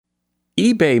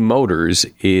eBay Motors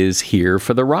is here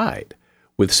for the ride.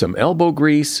 With some elbow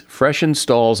grease, fresh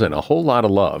installs, and a whole lot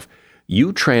of love,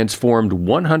 you transformed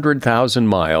 100,000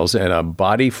 miles and a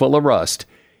body full of rust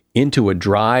into a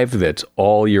drive that's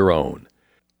all your own.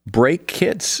 Brake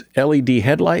kits, LED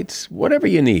headlights, whatever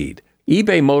you need,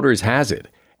 eBay Motors has it.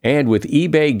 And with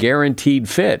eBay Guaranteed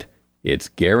Fit, it's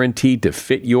guaranteed to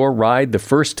fit your ride the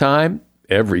first time,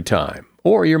 every time,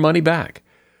 or your money back.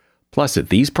 Plus, at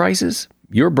these prices,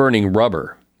 you're burning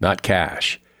rubber, not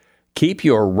cash. Keep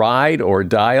your ride or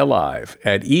die alive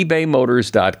at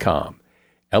ebaymotors.com.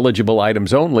 Eligible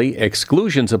items only,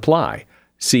 exclusions apply.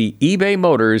 See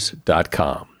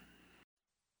ebaymotors.com.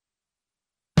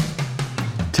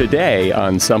 Today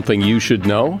on Something You Should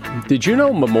Know, did you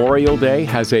know Memorial Day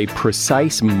has a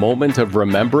precise moment of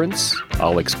remembrance?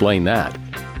 I'll explain that.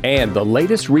 And the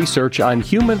latest research on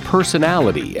human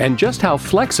personality and just how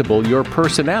flexible your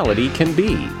personality can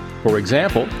be. For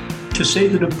example, to say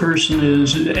that a person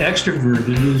is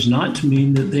extroverted is not to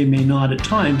mean that they may not at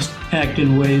times act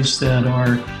in ways that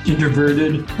are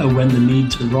introverted when the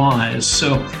needs arise.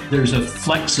 So there's a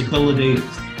flexibility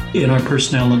in our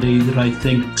personality that I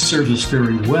think serves us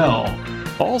very well.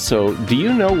 Also, do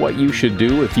you know what you should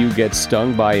do if you get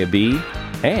stung by a bee?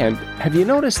 And have you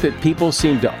noticed that people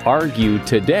seem to argue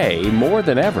today more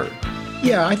than ever?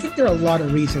 Yeah, I think there are a lot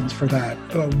of reasons for that.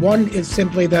 One is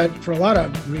simply that for a lot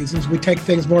of reasons, we take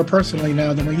things more personally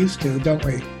now than we used to, don't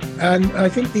we? And I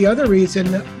think the other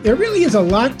reason, there really is a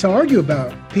lot to argue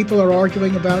about. People are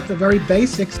arguing about the very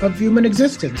basics of human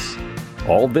existence.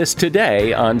 All this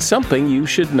today on Something You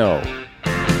Should Know.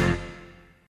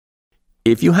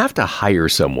 If you have to hire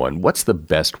someone, what's the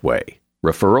best way?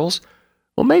 Referrals?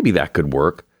 Well, maybe that could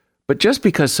work. But just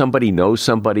because somebody knows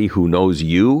somebody who knows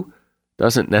you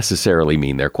doesn't necessarily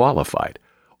mean they're qualified.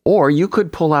 Or you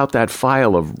could pull out that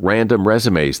file of random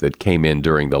resumes that came in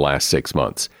during the last 6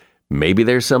 months. Maybe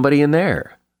there's somebody in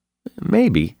there.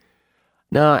 Maybe.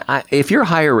 Now, if you're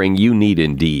hiring, you need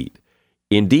Indeed.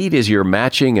 Indeed is your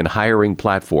matching and hiring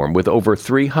platform with over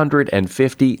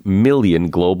 350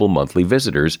 million global monthly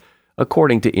visitors,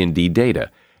 according to Indeed data,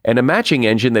 and a matching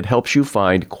engine that helps you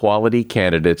find quality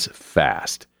candidates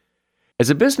fast. As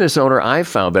a business owner, I've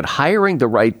found that hiring the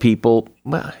right people,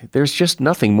 well, there's just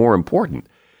nothing more important.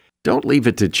 Don't leave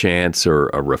it to chance or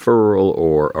a referral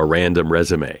or a random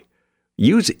resume.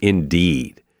 Use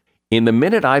Indeed. In the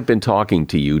minute I've been talking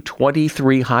to you,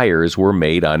 23 hires were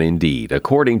made on Indeed,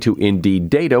 according to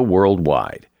Indeed data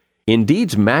worldwide.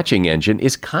 Indeed's matching engine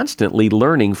is constantly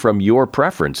learning from your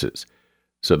preferences.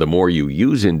 So the more you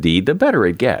use Indeed, the better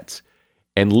it gets.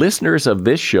 And listeners of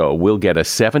this show will get a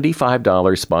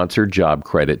 $75 sponsored job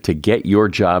credit to get your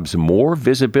jobs more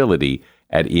visibility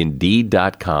at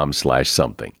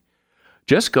Indeed.com/something.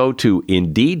 Just go to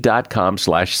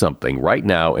Indeed.com/something right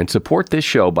now and support this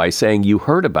show by saying you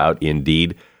heard about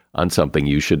Indeed on Something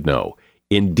You Should Know.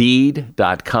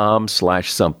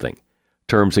 Indeed.com/something.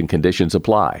 Terms and conditions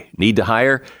apply. Need to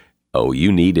hire? Oh,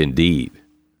 you need Indeed.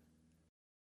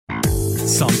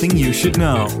 Something you should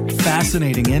know.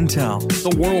 Fascinating intel,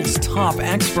 the world's top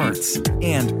experts,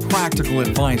 and practical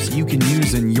advice you can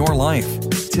use in your life.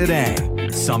 Today,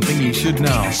 Something You Should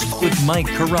Know with Mike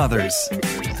Carruthers.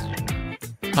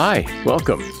 Hi,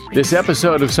 welcome. This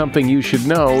episode of Something You Should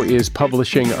Know is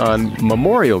publishing on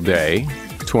Memorial Day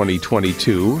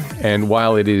 2022, and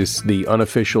while it is the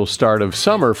unofficial start of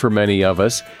summer for many of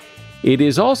us, it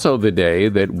is also the day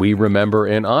that we remember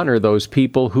and honor those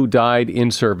people who died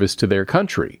in service to their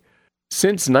country.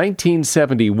 Since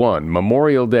 1971,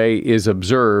 Memorial Day is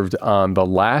observed on the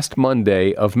last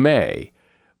Monday of May.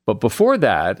 But before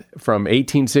that, from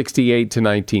 1868 to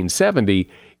 1970,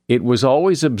 it was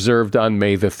always observed on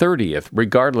May the 30th,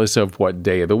 regardless of what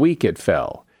day of the week it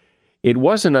fell. It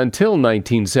wasn't until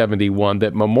 1971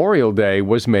 that Memorial Day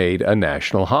was made a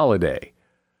national holiday.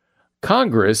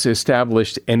 Congress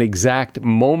established an exact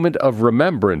moment of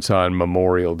remembrance on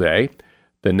Memorial Day.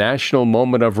 The National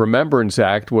Moment of Remembrance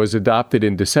Act was adopted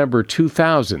in December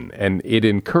 2000, and it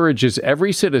encourages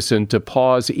every citizen to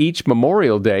pause each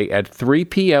Memorial Day at 3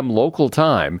 p.m. local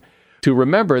time to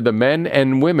remember the men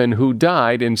and women who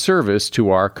died in service to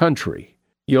our country.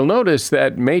 You'll notice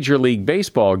that Major League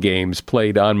Baseball games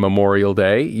played on Memorial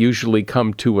Day usually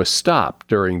come to a stop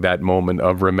during that moment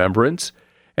of remembrance.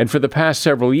 And for the past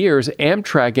several years,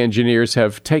 Amtrak engineers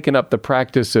have taken up the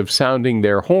practice of sounding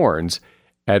their horns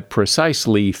at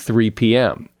precisely 3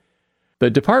 p.m. The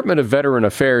Department of Veteran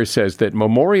Affairs says that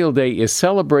Memorial Day is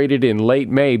celebrated in late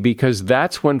May because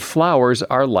that's when flowers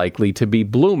are likely to be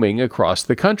blooming across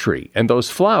the country, and those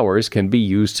flowers can be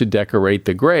used to decorate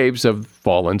the graves of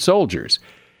fallen soldiers.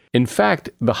 In fact,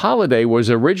 the holiday was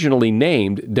originally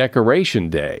named Decoration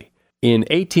Day. In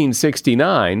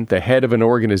 1869, the head of an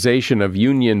organization of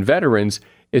Union veterans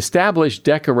established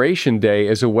Decoration Day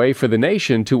as a way for the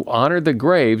nation to honor the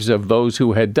graves of those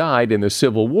who had died in the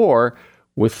Civil War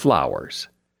with flowers.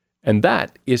 And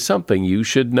that is something you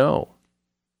should know.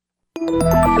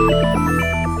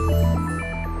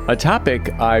 A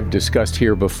topic I've discussed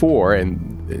here before and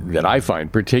that I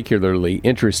find particularly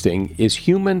interesting is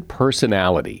human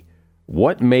personality.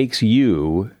 What makes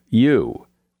you, you?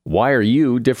 Why are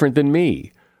you different than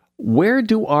me? Where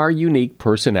do our unique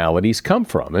personalities come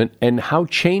from, and how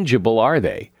changeable are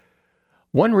they?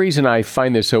 One reason I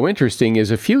find this so interesting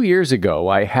is a few years ago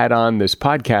I had on this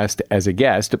podcast as a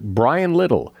guest Brian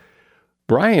Little.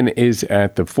 Brian is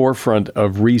at the forefront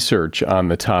of research on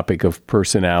the topic of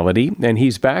personality, and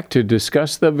he's back to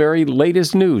discuss the very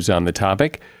latest news on the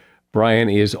topic. Brian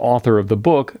is author of the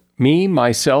book, Me,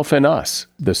 Myself, and Us,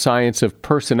 The Science of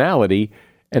Personality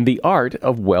and the Art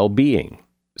of Well-Being.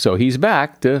 So he's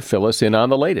back to fill us in on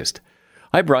the latest.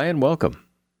 Hi, Brian. Welcome.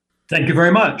 Thank you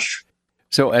very much.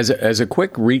 So as a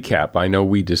quick recap, I know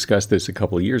we discussed this a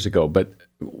couple of years ago, but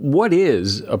what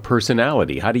is a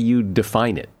personality? How do you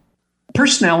define it?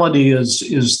 Personality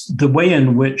is the way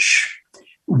in which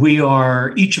we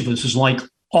are, each of us is like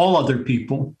all other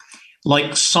people,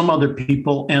 like some other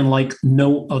people, and like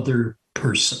no other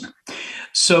person.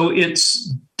 So it's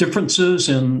differences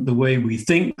in the way we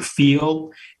think,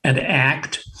 feel, and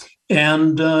act.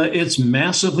 And it's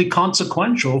massively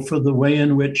consequential for the way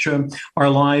in which our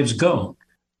lives go.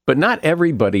 But not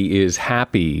everybody is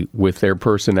happy with their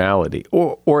personality,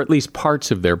 or at least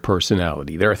parts of their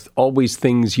personality. There are always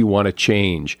things you want to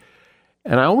change.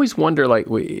 And I always wonder, like,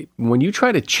 when you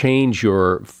try to change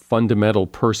your fundamental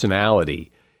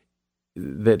personality,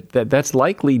 that's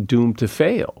likely doomed to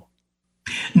fail.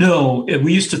 No,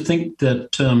 we used to think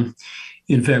that,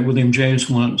 in fact, William James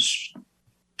once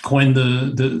coined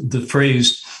the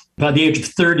phrase, by the age of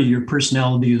 30, your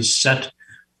personality is set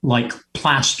like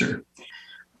plaster.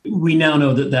 We now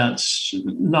know that that's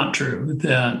not true,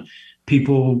 that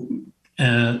people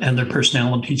and their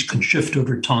personalities can shift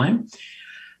over time,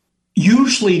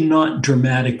 usually not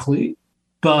dramatically,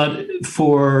 but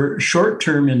for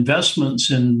short-term investments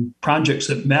in projects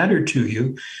that matter to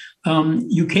you,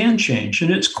 you can change. And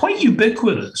it's quite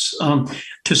ubiquitous.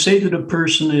 To say that a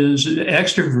person is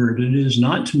extroverted is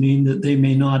not to mean that they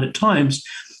may not at times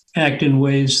act in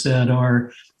ways that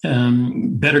are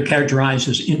better characterized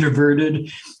as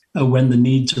introverted when the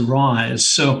needs arise.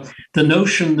 So the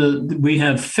notion that we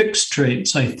have fixed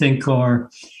traits, I think, are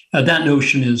that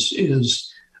notion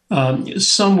is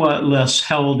somewhat less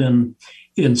held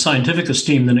in scientific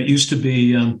esteem than it used to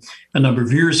be a number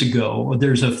of years ago.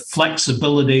 There's a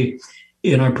flexibility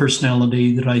in our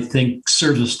personality that I think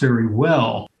serves us very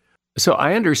well. So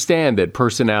I understand that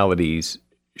personalities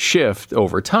shift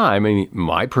over time. I mean,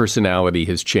 my personality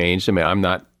has changed. I mean, I'm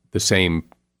not the same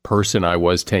person I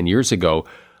was 10 years ago.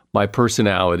 My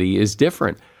personality is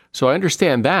different. So I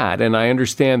understand that, and I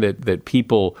understand that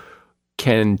people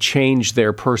can change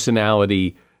their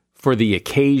personality for the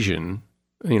occasion,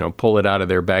 pull it out of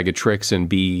their bag of tricks and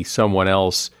be someone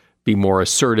else, be more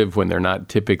assertive when they're not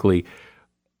typically.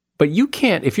 But you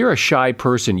can't, if you're a shy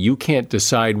person, you can't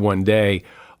decide one day,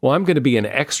 well, I'm going to be an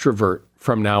extrovert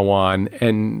from now on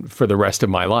and for the rest of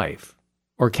my life.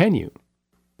 Or can you?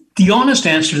 The honest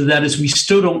answer to that is we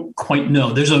still don't quite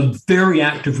know. There's a very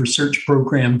active research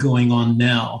program going on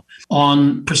now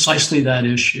on precisely that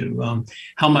issue.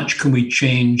 How much can we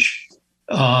change?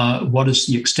 What is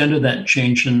the extent of that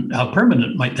change, and how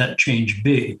permanent might that change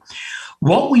be?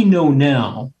 What we know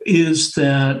now is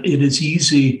that it is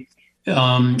easy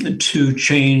to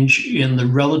change in the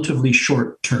relatively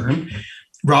short term.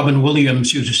 Robin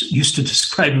Williams used to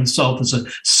describe himself as a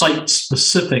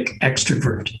site-specific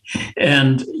extrovert.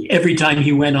 And every time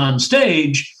he went on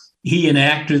stage, he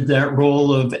enacted that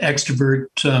role of extrovert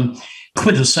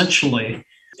quintessentially.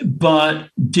 But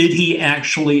did he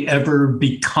actually ever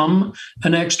become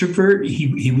an extrovert?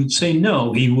 He would say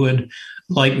no. He would,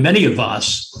 like many of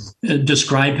us,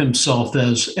 describe himself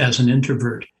as an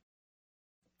introvert.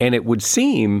 And it would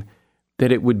seem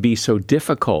that it would be so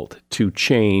difficult to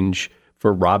change,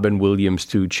 for Robin Williams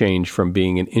to change from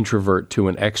being an introvert to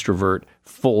an extrovert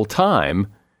full time,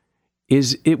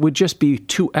 it would just be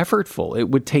too effortful. It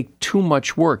would take too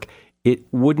much work. It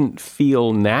wouldn't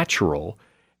feel natural.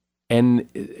 And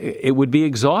it would be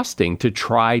exhausting to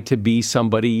try to be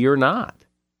somebody you're not.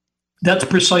 That's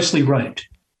precisely right.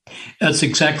 That's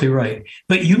exactly right.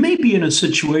 But you may be in a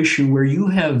situation where you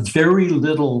have very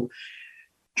little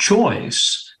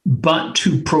choice but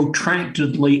to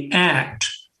protractedly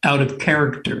act out of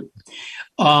character.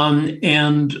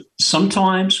 And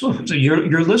sometimes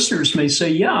your listeners may say,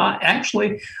 yeah,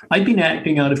 actually, I've been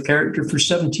acting out of character for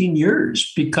 17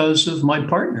 years because of my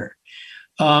partner.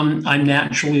 I'm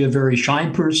naturally a very shy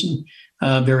person,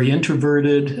 very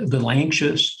introverted, a little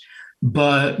anxious,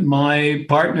 but my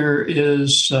partner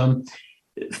is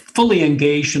fully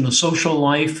engaged in a social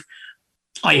life.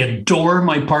 I adore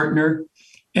my partner.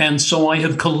 And so I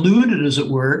have colluded, as it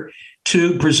were,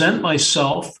 to present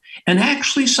myself and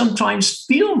actually sometimes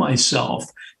feel myself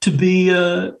to be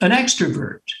an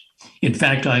extrovert. In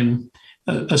fact, I'm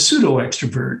a pseudo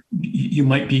extrovert. You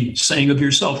might be saying of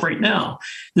yourself right now,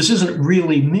 this isn't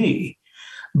really me.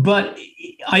 But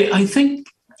I think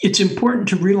it's important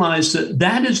to realize that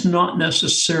that is not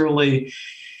necessarily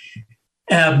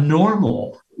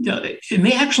abnormal. It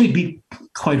may actually be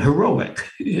quite heroic.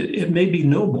 It may be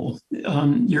noble.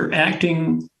 You're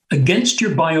acting against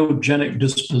your biogenic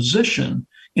disposition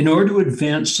in order to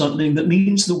advance something that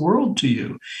means the world to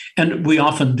you. And we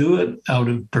often do it out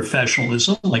of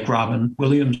professionalism, like Robin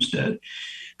Williams did,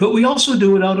 but we also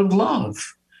do it out of love.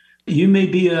 You may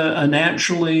be a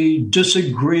naturally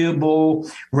disagreeable,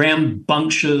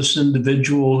 rambunctious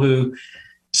individual who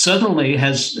suddenly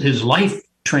has his life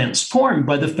transformed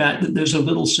by the fact that there's a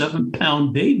little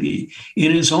 7-pound baby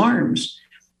in his arms,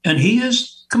 and he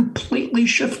is completely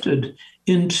shifted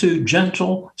into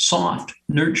gentle, soft,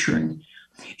 nurturing.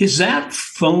 Is that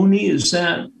phony? Is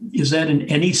that in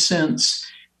any sense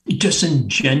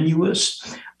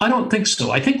disingenuous? I don't think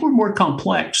so. I think we're more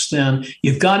complex than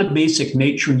you've got a basic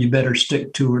nature and you better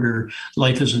stick to it or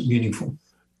life isn't meaningful.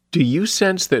 Do you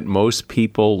sense that most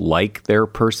people like their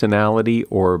personality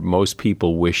or most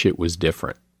people wish it was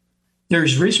different?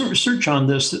 There's recent research on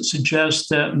this that suggests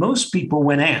that most people,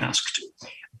 when asked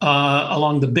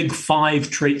along the big 5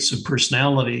 traits of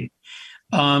personality,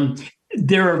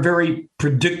 there are very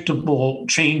predictable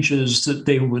changes that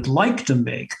they would like to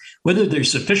make. Whether they're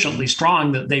sufficiently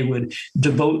strong that they would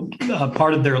devote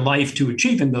part of their life to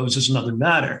achieving those is another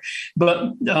matter.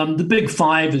 But the big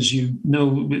 5, as you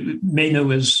may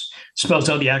know, spells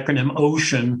out the acronym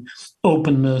OCEAN: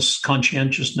 openness,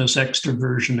 conscientiousness,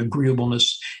 extroversion,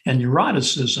 agreeableness, and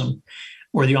neuroticism,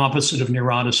 or the opposite of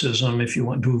neuroticism, if you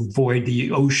want to avoid the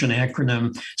OCEAN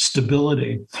acronym,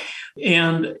 stability.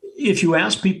 And if you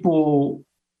ask people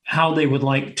how they would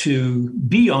like to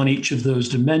be on each of those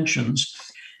dimensions,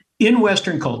 in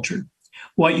Western culture,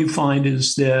 what you find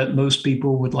is that most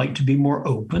people would like to be more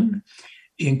open,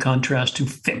 in contrast to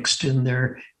fixed in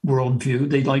their worldview.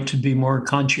 They'd like to be more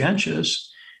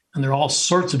conscientious, and there are all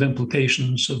sorts of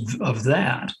implications of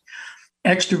that.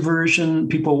 Extroversion,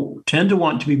 people tend to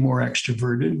want to be more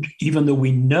extroverted, even though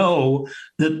we know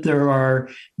that there are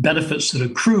benefits that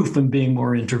accrue from being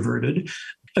more introverted.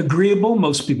 Agreeable,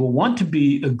 most people want to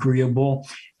be agreeable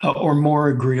or more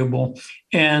agreeable,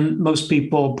 and most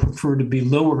people prefer to be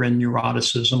lower in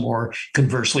neuroticism or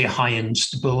conversely high in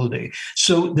stability.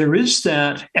 So there is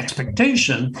that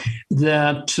expectation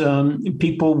that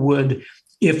people would,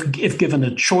 if given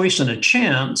a choice and a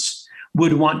chance,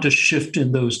 would want to shift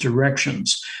in those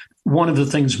directions. One of the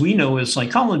things we know as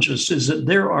psychologists is that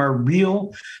there are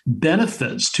real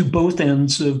benefits to both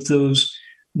ends of those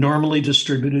normally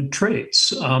distributed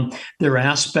traits. There are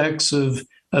aspects of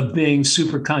being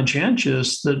super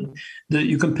conscientious that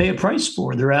you can pay a price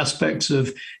for. There are aspects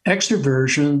of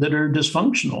extroversion that are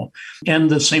dysfunctional. And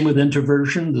the same with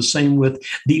introversion, the same with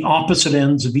the opposite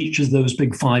ends of each of those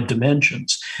big 5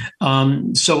 dimensions.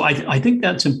 So I think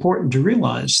that's important to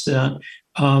realize that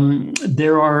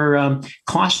there are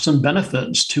costs and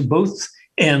benefits to both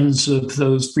ends of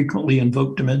those frequently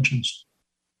invoked dimensions.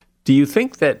 Do you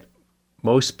think that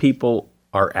most people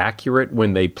are accurate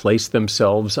when they place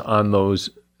themselves on those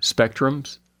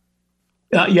spectrums?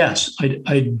 Yes,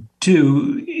 I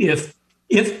do.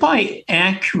 If by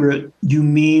accurate you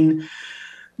mean,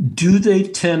 do they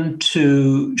tend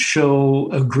to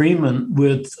show agreement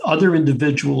with other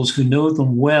individuals who know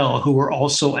them well, who are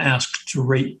also asked to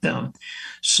rate them?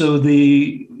 So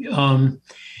the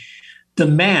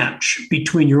match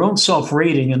between your own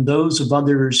self-rating and those of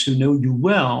others who know you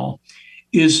well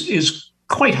is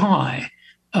quite high.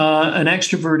 An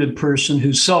extroverted person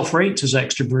who self-rates as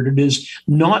extroverted is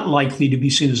not likely to be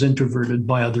seen as introverted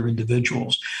by other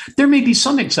individuals. There may be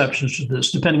some exceptions to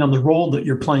this, depending on the role that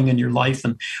you're playing in your life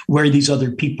and where these other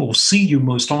people see you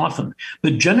most often.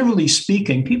 But generally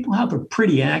speaking, people have a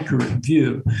pretty accurate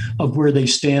view of where they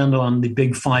stand on the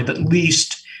big 5, at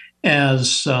least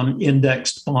as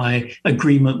indexed by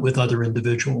agreement with other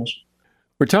individuals.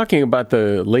 We're talking about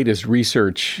the latest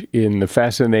research in the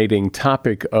fascinating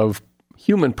topic of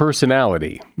Human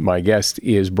Personality. My guest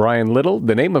is Brian Little.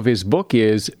 The name of his book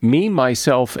is Me,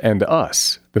 Myself, and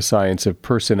Us, The Science of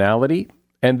Personality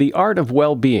and the Art of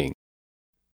Well-Being.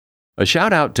 A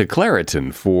shout out to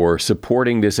Claritin for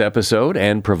supporting this episode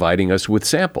and providing us with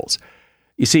samples.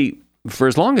 You see, for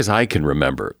as long as I can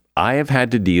remember, I have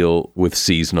had to deal with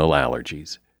seasonal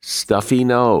allergies. Stuffy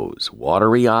nose,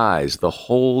 watery eyes, the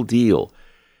whole deal.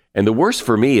 And the worst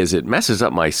for me is it messes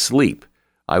up my sleep.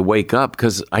 I wake up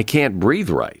because I can't breathe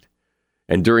right.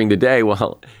 And during the day,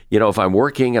 well, if I'm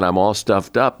working and I'm all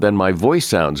stuffed up, then my voice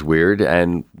sounds weird,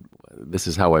 and this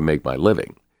is how I make my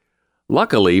living.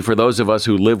 Luckily, for those of us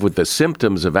who live with the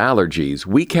symptoms of allergies,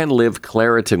 we can live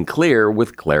Claritin Clear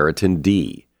with Claritin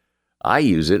D. I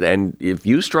use it, and if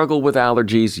you struggle with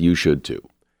allergies, you should too.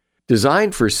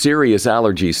 Designed for serious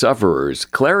allergy sufferers,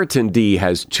 Claritin D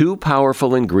has 2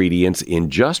 powerful ingredients in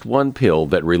just one pill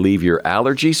that relieve your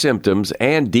allergy symptoms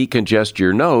and decongest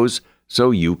your nose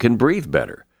so you can breathe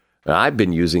better. Now, I've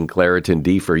been using Claritin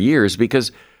D for years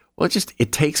because,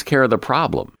 it takes care of the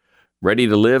problem. Ready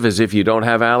to live as if you don't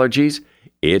have allergies?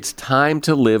 It's time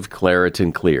to live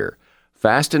Claritin Clear.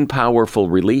 Fast and powerful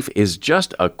relief is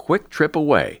just a quick trip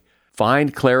away.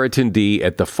 Find Claritin D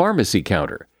at the pharmacy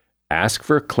counter. Ask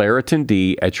for Claritin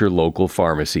D at your local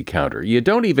pharmacy counter. You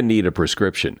don't even need a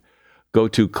prescription. Go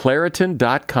to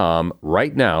Claritin.com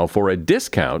right now for a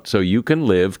discount so you can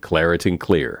live Claritin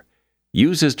Clear.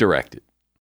 Use as directed.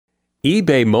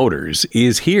 eBay Motors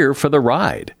is here for the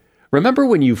ride. Remember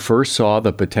when you first saw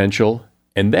the potential?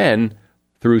 And then,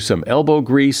 through some elbow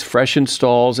grease, fresh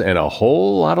installs, and a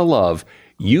whole lot of love,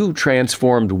 you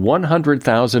transformed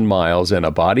 100,000 miles and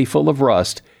a body full of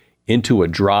rust into a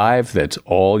drive that's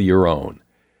all your own.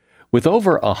 With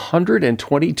over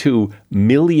 122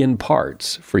 million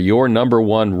parts for your number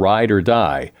one ride or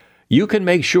die, you can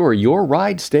make sure your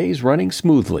ride stays running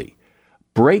smoothly.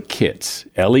 Brake kits,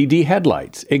 LED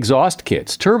headlights, exhaust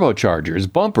kits,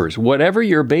 turbochargers, bumpers, whatever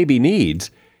your baby needs,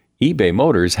 eBay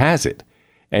Motors has it.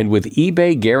 And with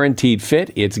eBay Guaranteed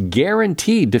Fit, it's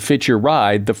guaranteed to fit your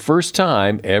ride the first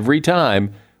time, every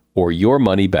time, or your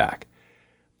money back.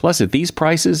 Plus, at these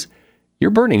prices, you're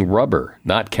burning rubber,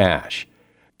 not cash.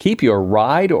 Keep your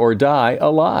ride or die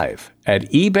alive at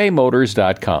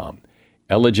ebaymotors.com.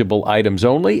 Eligible items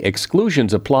only.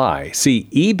 Exclusions apply. See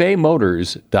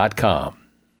ebaymotors.com.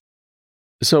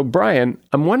 So, Brian,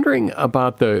 I'm wondering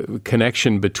about the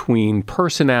connection between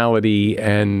personality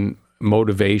and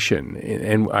motivation.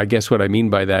 And I guess what I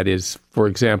mean by that is, for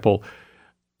example,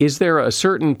 is there a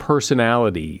certain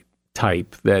personality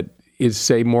type that is,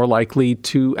 say, more likely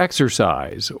to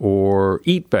exercise or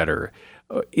eat better?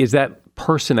 Is that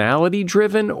personality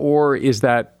driven, or is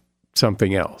that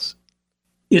something else?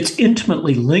 It's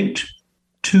intimately linked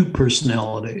to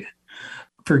personality.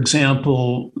 For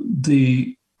example,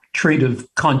 the trait of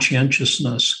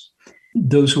conscientiousness.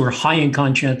 Those who are high in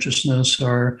conscientiousness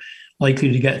are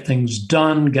likely to get things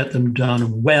done, get them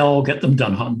done well, get them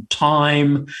done on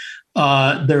time.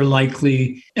 They're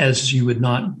likely, as you would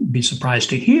not be surprised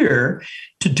to hear,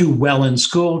 to do well in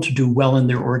school, to do well in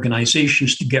their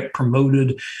organizations, to get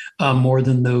promoted more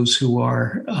than those who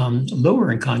are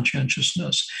lower in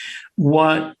conscientiousness.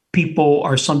 What people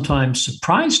are sometimes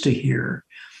surprised to hear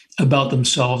about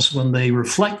themselves when they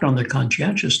reflect on their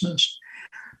conscientiousness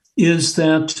is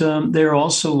that they're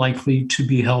also likely to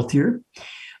be healthier,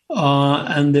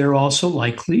 and they're also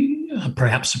likely,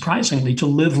 perhaps surprisingly, to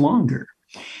live longer.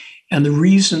 And the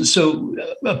reason, so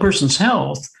a person's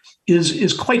health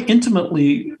is quite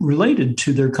intimately related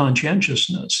to their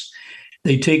conscientiousness.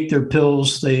 They take their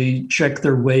pills, they check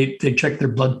their weight, they check their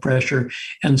blood pressure.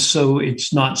 And so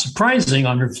it's not surprising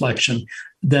on reflection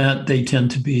that they tend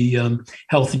to be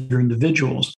healthier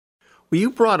individuals. Well,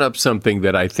 you brought up something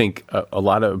that I think a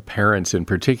lot of parents in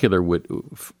particular would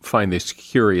find this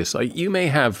curious. Like, you may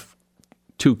have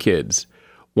 2 kids,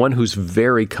 one who's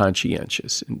very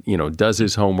conscientious, does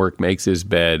his homework, makes his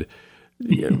bed,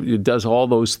 does all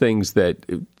those things that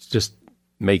just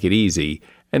make it easy.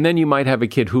 And then you might have a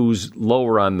kid who's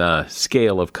lower on the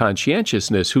scale of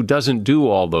conscientiousness, who doesn't do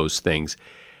all those things.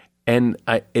 And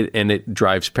it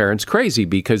drives parents crazy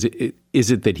because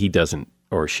is it that he doesn't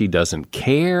or she doesn't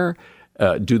care?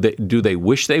 Do they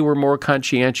wish they were more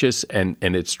conscientious and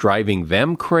it's driving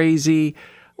them crazy?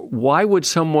 Why would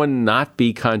someone not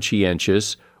be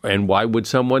conscientious, and why would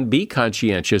someone be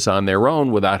conscientious on their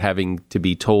own without having to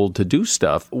be told to do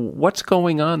stuff? What's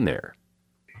going on there?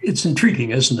 It's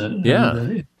intriguing, isn't it?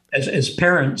 Yeah. as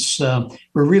parents,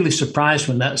 we're really surprised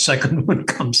when that second one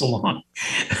comes along.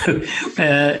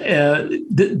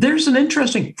 There's an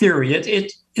interesting theory.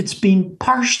 It's been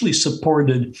partially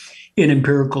supported in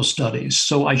empirical studies,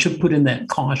 so I should put in that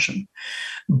caution.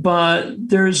 But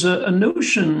there's a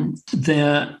notion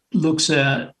that looks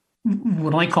at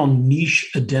what I call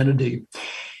niche identity.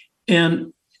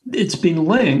 And it's been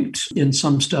linked in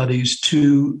some studies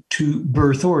to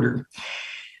birth order.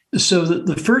 So that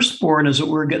the firstborn, as it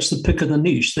were, gets the pick of the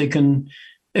niche. They can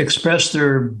express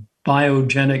their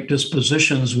biogenic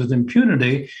dispositions with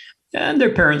impunity, and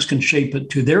their parents can shape it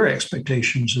to their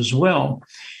expectations as well.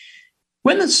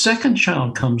 When the second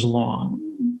child comes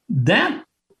along, that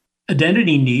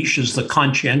identity niche is the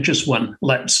conscientious one,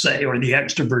 let's say, or the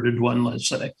extroverted one, let's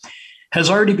say, has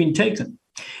already been taken.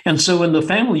 And so in the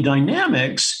family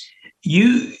dynamics,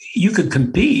 you could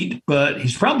compete, but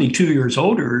he's probably 2 years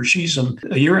older, or she's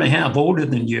a year and a half older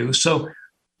than you. So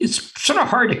it's sort of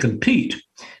hard to compete.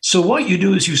 So what you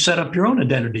do is you set up your own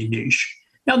identity niche.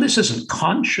 Now, this isn't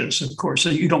conscious, of course. So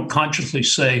you don't consciously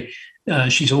say,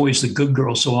 she's always the good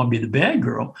girl, so I'll be the bad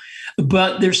girl.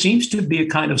 But there seems to be a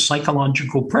kind of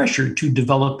psychological pressure to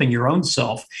developing your own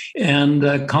self.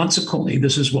 And consequently,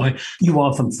 this is why you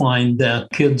often find that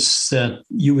kids that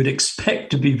you would expect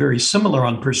to be very similar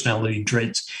on personality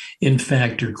traits, in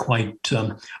fact, are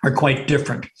quite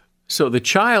different. So the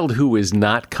child who is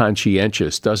not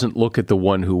conscientious doesn't look at the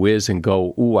one who is and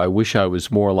go, ooh, I wish I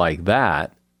was more like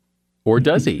that. Or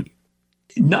does he?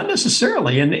 Not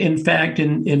necessarily. And in fact,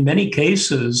 in many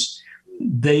cases,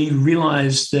 they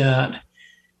realize that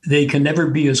they can never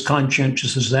be as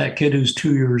conscientious as that kid who's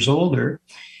 2 years older.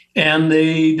 And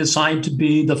they decide to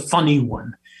be the funny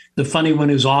one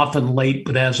who's often late,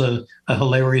 but has a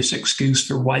hilarious excuse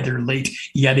for why they're late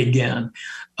yet again.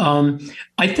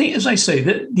 I think, as I say,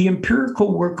 that the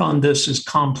empirical work on this is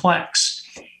complex.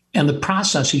 And the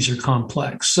processes are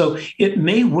complex. So it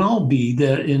may well be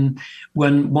that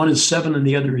when one is 7 and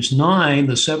the other is 9,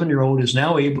 the 7-year-old is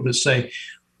now able to say,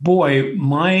 boy,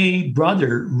 my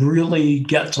brother really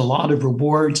gets a lot of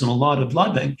rewards and a lot of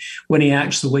loving when he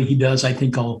acts the way he does. I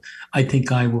think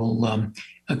I will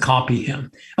copy him.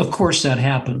 Of course, that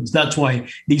happens. That's why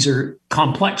these are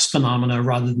complex phenomena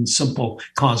rather than simple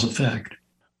cause effect.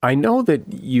 I know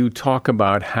that you talk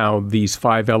about how these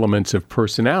 5 elements of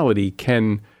personality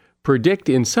can predict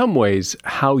in some ways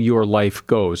how your life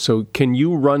goes. So can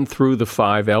you run through the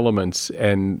 5 elements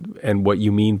and what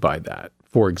you mean by that,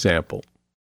 for example?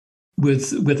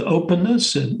 With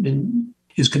openness and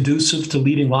is conducive to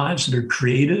leading lives that are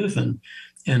creative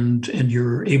and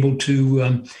you're able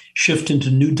to shift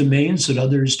into new domains that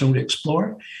others don't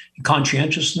explore.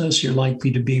 Conscientiousness, you're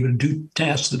likely to be able to do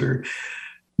tasks that are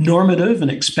normative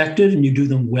and expected, and you do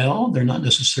them well. They're not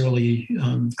necessarily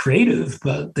creative,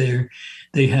 but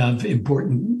they have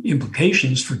important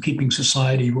implications for keeping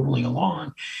society rolling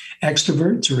along.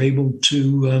 Extroverts are able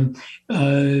to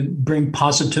bring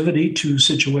positivity to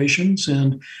situations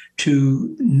and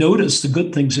to notice the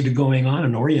good things that are going on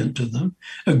and orient to them.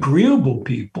 Agreeable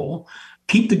people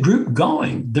keep the group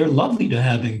going. They're lovely to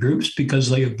have in groups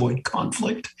because they avoid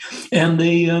conflict, and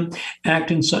they act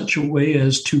in such a way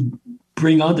as to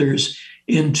bring others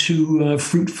into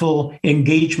fruitful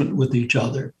engagement with each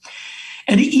other.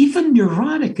 And even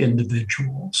neurotic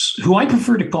individuals, who I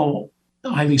prefer to call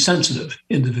highly sensitive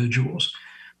individuals,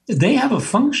 they have a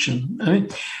function. I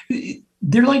mean,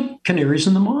 they're like canaries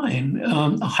in the mine.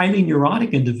 A highly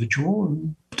neurotic individual,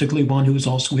 particularly one who is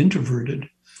also introverted,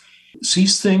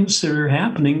 sees things that are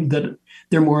happening that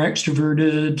their more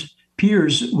extroverted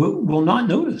peers will not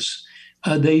notice.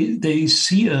 They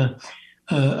see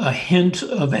a hint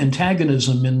of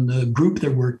antagonism in the group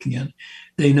they're working in.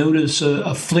 They notice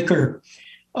a flicker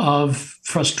of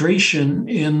frustration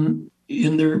in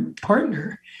their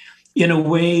partner in a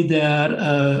way that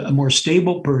a more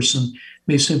stable person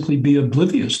may simply be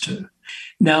oblivious to.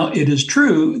 Now, it is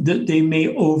true that they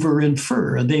may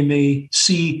over-infer, they may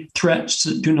see threats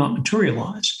that do not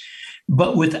materialize.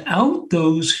 But without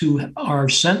those who are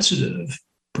sensitive,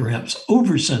 perhaps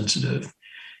oversensitive,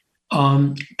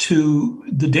 to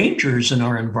the dangers in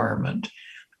our environment,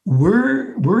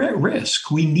 we're at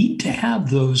risk. We need to have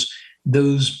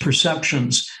those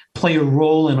perceptions play a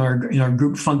role in our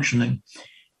group functioning,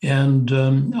 and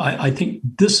I think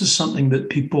this is something that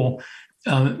people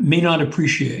may not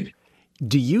appreciate.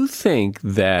 Do you think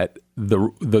that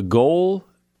the goal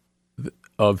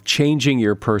of changing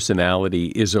your personality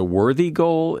is a worthy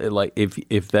goal? Like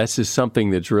if this is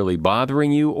something that's really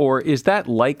bothering you, or is that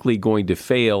likely going to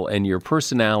fail and your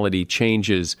personality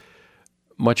changes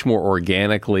much more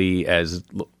organically as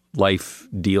life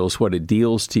deals what it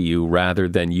deals to you rather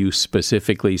than you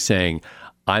specifically saying,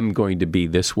 I'm going to be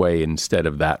this way instead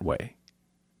of that way?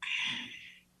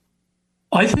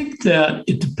 I think that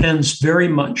it depends very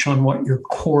much on what your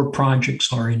core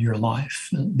projects are in your life.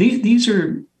 These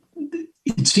are,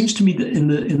 it seems to me that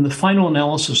in the final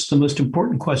analysis, the most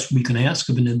important question we can ask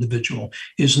of an individual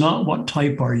is not what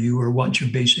type are you or what's your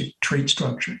basic trait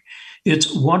structure.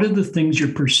 It's what are the things you're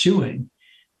pursuing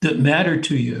that matter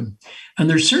to you. And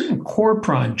there's certain core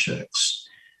projects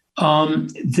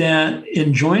that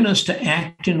enjoin us to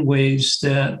act in ways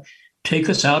that take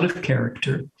us out of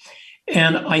character.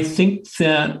 And I think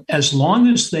that as long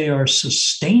as they are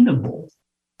sustainable,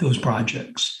 those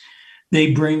projects,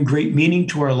 they bring great meaning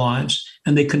to our lives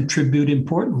and they contribute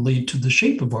importantly to the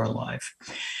shape of our life.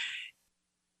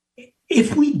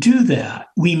 If we do that,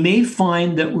 we may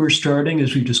find that we're starting,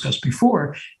 as we've discussed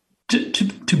before,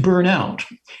 to burn out.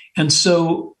 And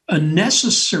so a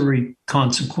necessary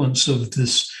consequence of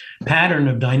this pattern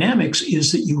of dynamics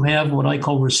is that you have what I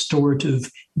call restorative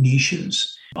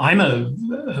niches. I'm a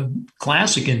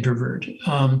classic introvert,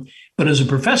 but as a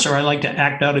professor, I like to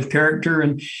act out of character.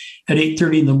 And at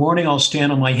 8:30 in the morning, I'll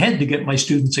stand on my head to get my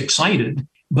students excited.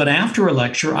 But after a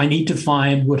lecture, I need to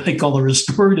find what I call a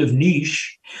restorative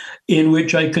niche in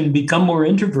which I can become more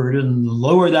introverted and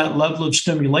lower that level of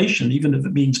stimulation, even if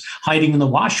it means hiding in the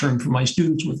washroom for my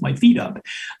students with my feet up.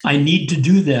 I need to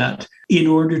do that in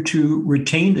order to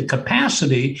retain the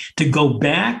capacity to go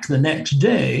back the next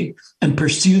day and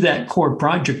pursue that core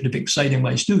project of exciting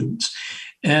my students.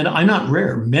 And I'm not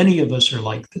rare. Many of us are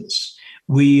like this.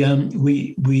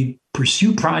 We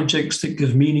pursue projects that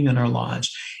give meaning in our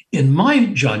lives. In my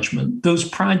judgment, those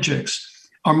projects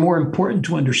are more important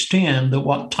to understand than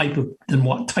what type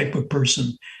of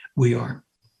person we are.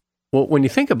 Well, when you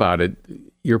think about it,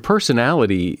 your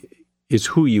personality is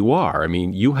who you are. I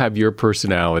mean, you have your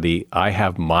personality, I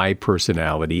have my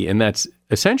personality, and that's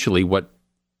essentially what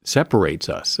separates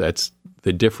us. That's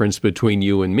the difference between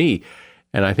you and me.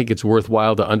 And I think it's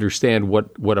worthwhile to understand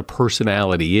what a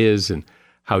personality is and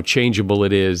how changeable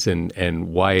it is and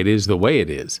why it is the way it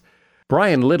is.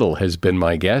 Brian Little has been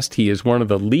my guest. He is one of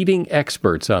the leading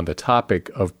experts on the topic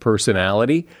of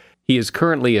personality. He is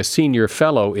currently a senior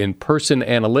fellow in person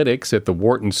analytics at the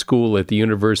Wharton School at the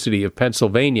University of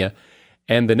Pennsylvania.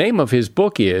 And the name of his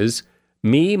book is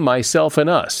Me, Myself, and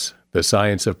Us, The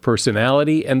Science of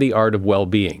Personality and the Art of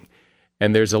Well-Being.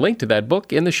 And there's a link to that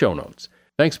book in the show notes.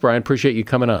 Thanks, Brian. Appreciate you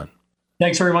coming on.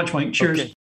 Thanks very much, Mike. Cheers.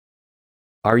 Okay.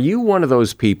 Are you one of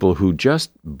those people who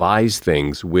just buys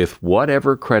things with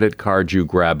whatever credit card you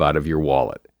grab out of your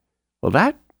wallet? Well,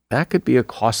 that could be a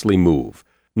costly move.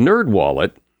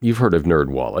 NerdWallet, you've heard of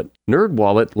NerdWallet.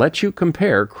 NerdWallet lets you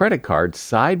compare credit cards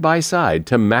side by side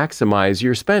to maximize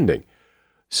your spending.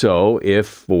 So if,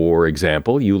 for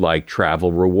example, you like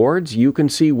travel rewards, you can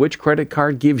see which credit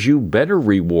card gives you better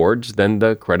rewards than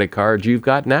the credit card you've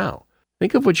got now.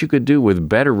 Think of what you could do with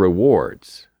better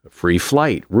rewards. A free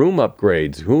flight, room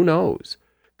upgrades, who knows?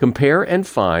 Compare and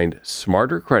find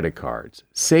smarter credit cards,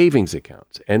 savings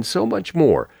accounts, and so much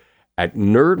more at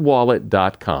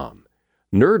nerdwallet.com.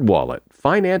 NerdWallet,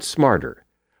 finance smarter.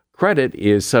 Credit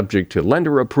is subject to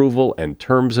lender approval and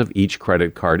terms of each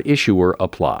credit card issuer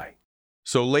apply.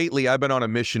 So lately, I've been on a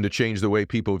mission to change the way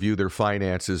people view their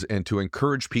finances and to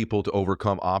encourage people to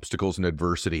overcome obstacles and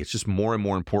adversity. It's just more and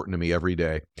more important to me every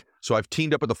day. So I've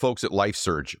teamed up with the folks at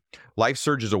LifeSurge.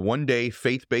 LifeSurge is a one-day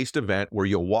faith-based event where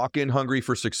you'll walk in hungry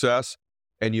for success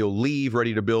and you'll leave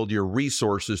ready to build your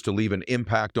resources to leave an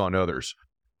impact on others.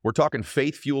 We're talking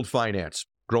faith-fueled finance,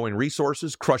 growing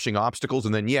resources, crushing obstacles,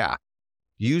 and then,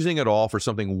 using it all for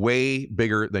something way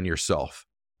bigger than yourself.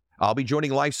 I'll be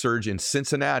joining LifeSurge in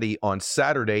Cincinnati on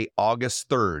Saturday, August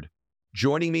 3rd.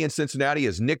 Joining me in Cincinnati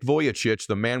is Nick Vujicic,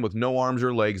 the man with no arms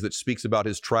or legs that speaks about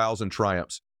his trials and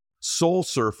triumphs. Soul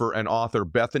surfer and author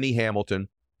Bethany Hamilton,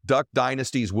 Duck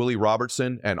Dynasty's Willie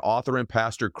Robertson, and author and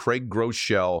pastor Craig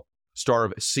Groeschel, star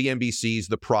of CNBC's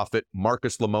The Prophet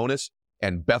Marcus Lemonis,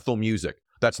 and Bethel Music.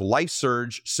 That's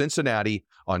LifeSurge Cincinnati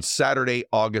on Saturday,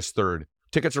 August 3rd.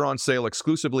 Tickets are on sale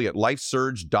exclusively at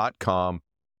lifesurge.com.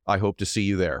 I hope to see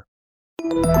you there.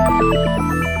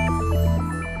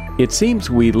 It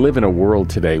seems we live in a world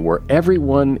today where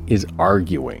everyone is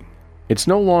arguing. It's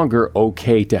no longer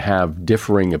okay to have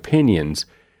differing opinions.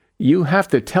 You have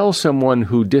to tell someone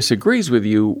who disagrees with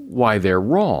you why they're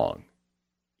wrong.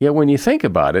 Yet when you think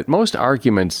about it, most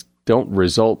arguments don't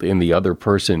result in the other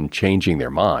person changing their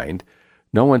mind.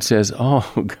 No one says,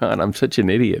 "Oh, God, I'm such an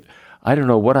idiot. I don't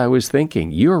know what I was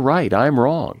thinking. You're right, I'm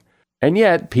wrong." And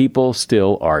yet people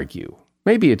still argue.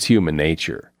 Maybe it's human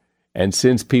nature. And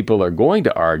since people are going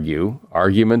to argue,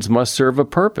 arguments must serve a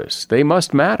purpose. They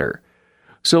must matter.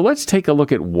 So let's take a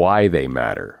look at why they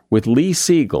matter with Lee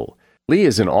Siegel. Lee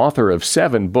is an author of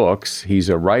 7 books. He's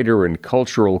a writer and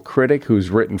cultural critic who's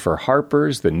written for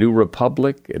Harper's, The New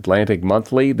Republic, Atlantic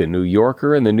Monthly, The New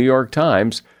Yorker, and The New York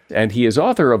Times. And he is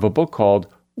author of a book called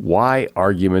Why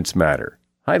Arguments Matter.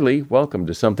 Hi, Lee. Welcome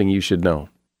to Something You Should Know.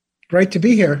 Great to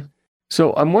be here.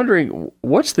 So I'm wondering,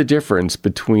 what's the difference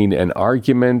between an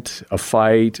argument, a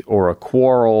fight, or a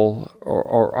quarrel,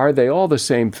 or are they all the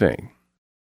same thing?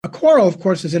 A quarrel, of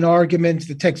course, is an argument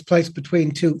that takes place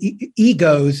between two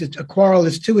egos. A quarrel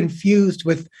is too infused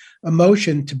with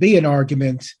emotion to be an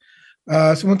argument.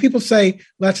 So when people say,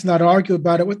 let's not argue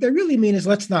about it, what they really mean is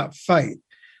let's not fight.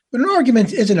 But an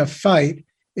argument isn't a fight.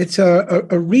 It's a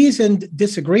reasoned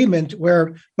disagreement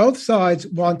where both sides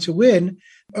want to win.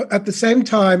 At the same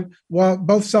time, while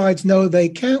both sides know they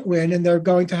can't win and they're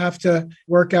going to have to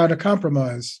work out a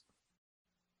compromise.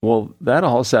 Well, that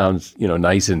all sounds,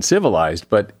 nice and civilized,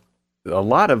 but a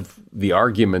lot of the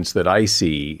arguments that I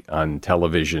see on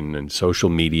television and social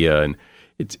media, and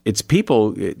it's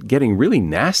people getting really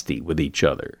nasty with each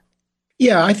other.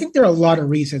 Yeah, I think there are a lot of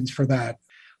reasons for that.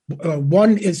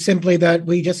 One is simply that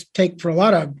we just take, for a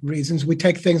lot of reasons, we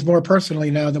take things more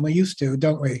personally now than we used to,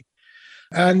 don't we?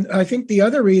 And I think the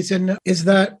other reason is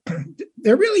that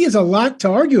there really is a lot to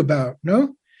argue about,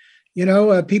 no?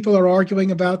 People are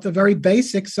arguing about the very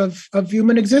basics of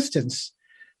human existence,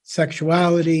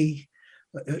 sexuality,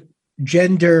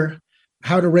 gender,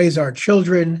 how to raise our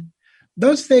children.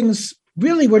 Those things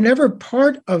really were never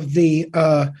part of the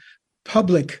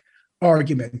public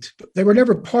argument. They were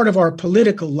never part of our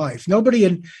political life. Nobody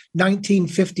in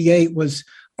 1958 was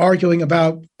arguing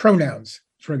about pronouns,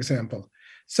 for example.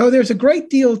 So there's a great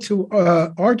deal to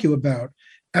argue about.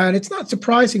 And it's not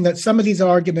surprising that some of these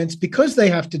arguments, because they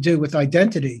have to do with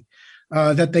identity,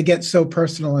 that they get so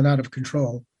personal and out of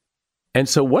control. And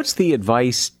so what's the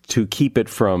advice to keep it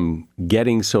from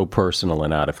getting so personal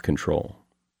and out of control?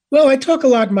 Well, I talk a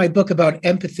lot in my book about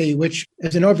empathy, which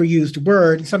is an overused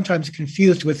word and sometimes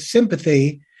confused with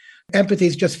sympathy. Empathy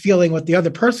is just feeling what the other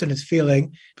person is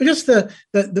feeling, but just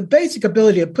the basic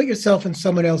ability to put yourself in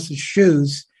someone else's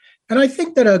shoes. And I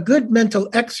think that a good mental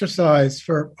exercise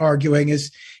for arguing is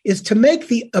to make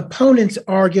the opponent's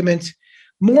argument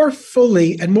more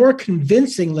fully and more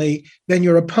convincingly than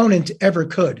your opponent ever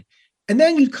could. And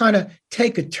then you kind of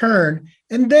take a turn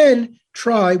and then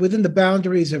try, within the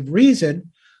boundaries of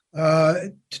reason,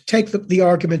 to take the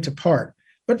argument apart.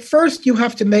 But first, you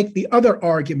have to make the other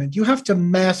argument. You have to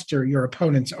master your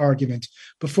opponent's argument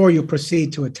before you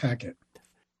proceed to attack it.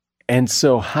 And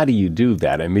so how do you do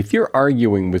that? I mean, if you're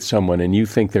arguing with someone and you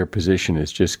think their position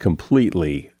is just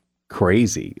completely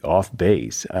crazy, off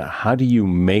base, how do you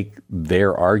make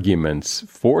their arguments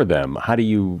for them? How do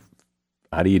you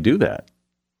do that?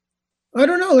 I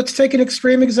don't know. Let's take an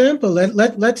extreme example.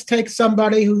 Let's take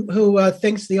somebody who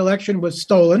thinks the election was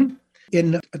stolen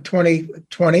in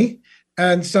 2020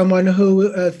 and someone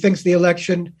who thinks the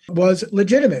election was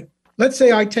legitimate. Let's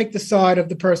say I take the side of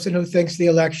the person who thinks the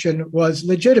election was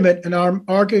legitimate, and I'm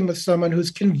arguing with someone who's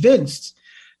convinced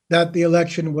that the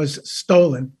election was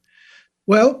stolen.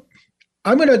 Well,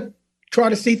 I'm going to try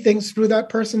to see things through that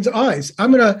person's eyes.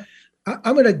 I'm going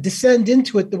to descend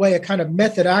into it the way a kind of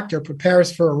method actor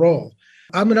prepares for a role.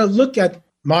 I'm going to look at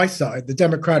my side, the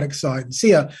Democratic side, and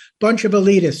see a bunch of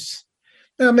elitists.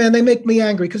 Oh, man, they make me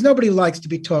angry because nobody likes to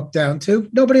be talked down to.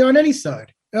 Nobody on any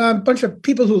side. A bunch of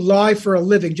people who lie for a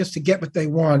living just to get what they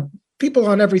want. People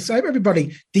on every side,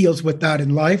 everybody deals with that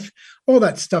in life. All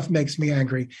that stuff makes me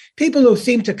angry. People who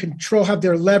seem to have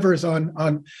their levers on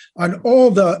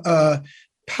all the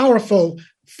powerful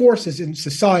forces in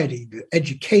society,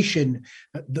 education,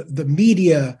 the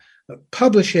media,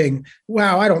 publishing.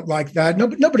 Wow, I don't like that.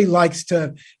 Nobody likes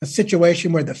a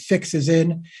situation where the fix is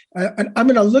in. And I'm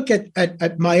going to look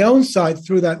at my own side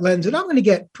through that lens, and I'm going to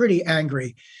get pretty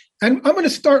angry. And I'm going to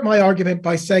start my argument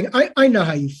by saying, I know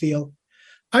how you feel.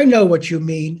 I know what you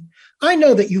mean. I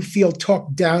know that you feel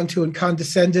talked down to and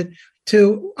condescended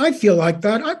to. I feel like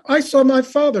that. I saw my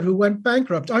father who went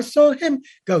bankrupt. I saw him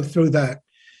go through that.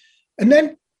 And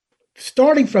then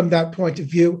starting from that point of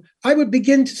view, I would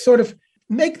begin to sort of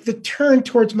make the turn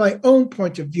towards my own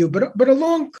point of view, but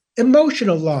along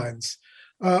emotional lines.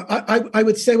 I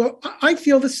would say, well, I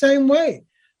feel the same way.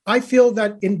 I feel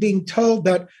that in being told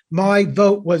that my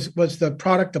vote was the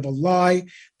product of a lie,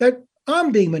 that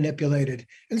I'm being manipulated,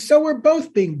 and so we're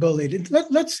both being bullied. And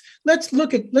let's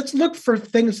look for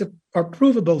things that are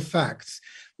provable facts.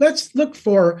 Let's look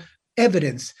for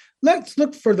evidence. Let's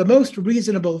look for the most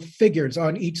reasonable figures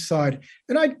on each side,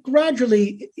 and I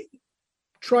gradually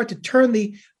try to turn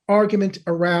the argument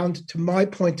around to my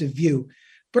point of view.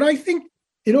 But I think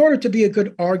in order to be a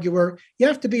good arguer, you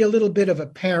have to be a little bit of a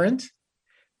parent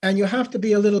and you have to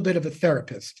be a little bit of a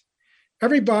therapist.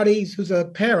 Everybody who's a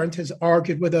parent has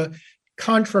argued with a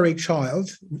contrary child.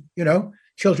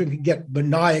 Children can get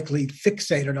maniacally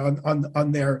fixated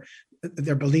on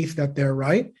their belief that they're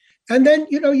right. And then,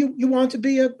 you want to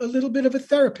be a little bit of a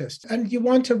therapist and you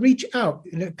want to reach out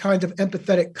in a kind of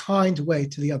empathetic, kind way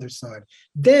to the other side.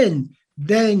 Then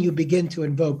you begin to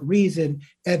invoke reason,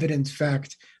 evidence,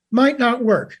 fact. Might not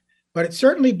work, but it's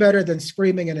certainly better than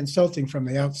screaming and insulting from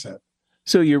the outset.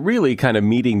 So you're really kind of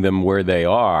meeting them where they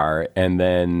are and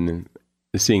then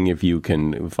seeing if you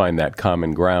can find that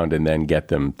common ground and then get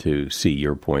them to see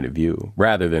your point of view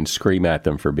rather than scream at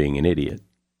them for being an idiot.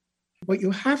 What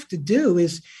you have to do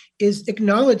is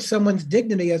acknowledge someone's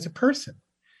dignity as a person.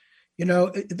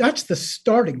 That's the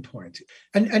starting point.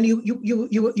 And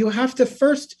you have to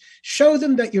first show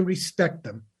them that you respect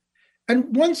them.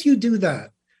 And once you do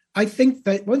that, I think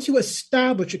that once you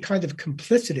establish a kind of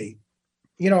complicity,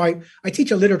 I teach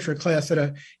a literature class at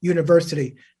a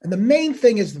university, and the main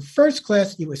thing is the first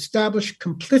class, you establish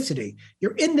complicity.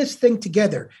 You're in this thing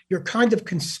together. You're kind of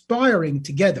conspiring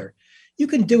together. You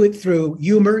can do it through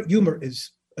humor. Humor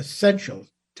is essential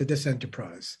to this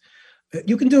enterprise.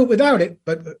 You can do it without it,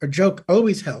 but a joke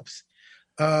always helps.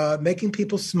 Making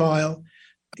people smile.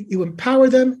 You empower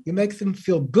them. You make them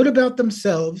feel good about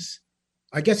themselves.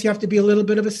 I guess you have to be a little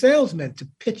bit of a salesman to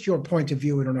pitch your point of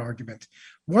view in an argument.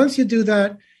 Once you do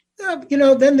that,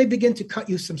 then they begin to cut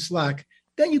you some slack.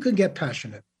 Then you can get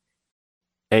passionate.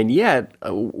 And yet,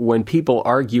 when people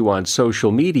argue on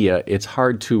social media, it's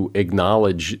hard to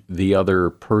acknowledge the other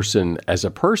person as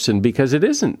a person because it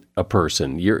isn't a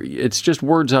person. It's just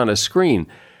words on a screen,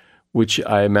 which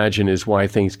I imagine is why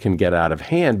things can get out of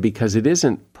hand because it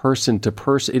isn't person to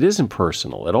person. It isn't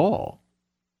personal at all.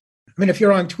 I mean, if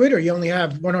you're on Twitter, you only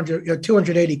have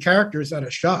 280 characters at a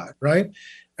shot, right?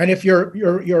 And if you're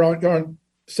on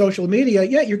social media,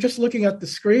 you're just looking at the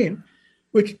screen,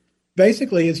 which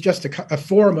basically is just a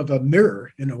form of a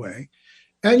mirror in a way.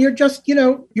 And you're just,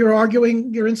 you're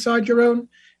arguing, you're inside your own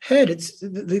head. It's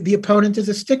the opponent is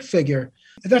a stick figure.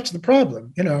 That's the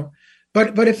problem,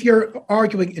 But if you're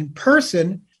arguing in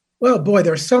person, well, boy,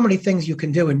 there are so many things you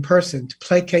can do in person to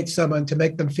placate someone, to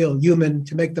make them feel human,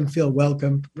 to make them feel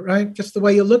welcome, right? Just the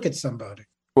way you look at somebody.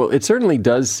 Well, it certainly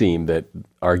does seem that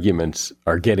arguments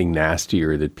are getting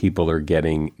nastier, that people are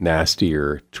getting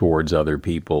nastier towards other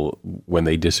people when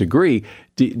they disagree.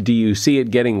 Do you see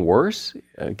it getting worse?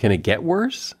 Can it get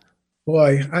worse?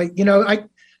 Boy,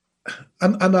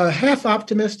 I'm a half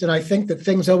optimist, and I think that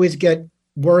things always get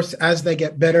worse as they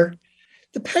get better.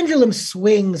 The pendulum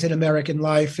swings in American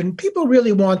life, and people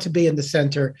really want to be in the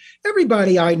center.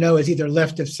 Everybody I know is either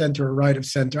left of center or right of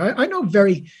center. I know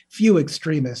very few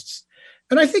extremists.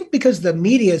 And I think because the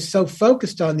media is so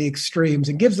focused on the extremes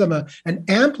and gives them and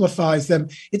amplifies them,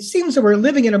 it seems that we're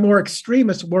living in a more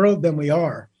extremist world than we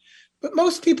are. But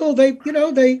most people, they want,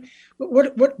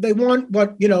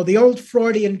 the old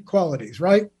Freudian qualities,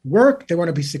 right? Work, they want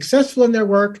to be successful in their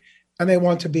work, and they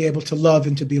want to be able to love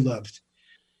and to be loved.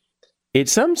 It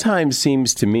sometimes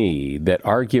seems to me that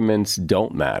arguments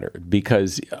don't matter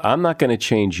because I'm not going to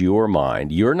change your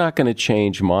mind. You're not going to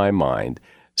change my mind.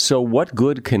 So what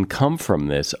good can come from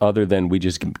this other than we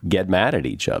just get mad at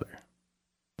each other?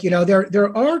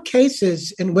 There are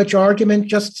cases in which argument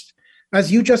just,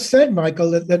 as you just said,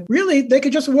 Michael, that really they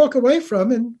could just walk away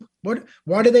from. And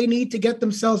why do they need to get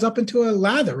themselves up into a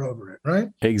lather over it, right?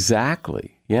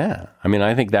 Exactly. Yeah. I mean,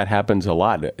 I think that happens a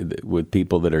lot with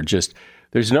people that are just,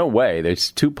 there's no way, it's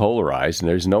too polarized, and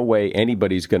there's no way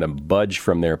anybody's going to budge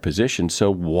from their position. So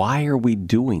why are we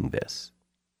doing this?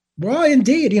 Why,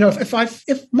 indeed.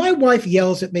 If my wife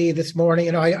yells at me this morning,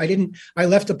 and I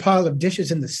left a pile of dishes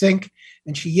in the sink,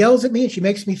 and she yells at me and she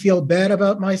makes me feel bad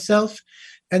about myself.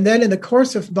 And then in the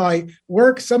course of my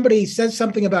work, somebody says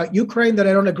something about Ukraine that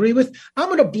I don't agree with, I'm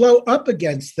going to blow up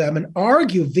against them and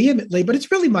argue vehemently, but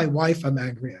it's really my wife I'm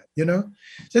angry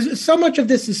at, So much of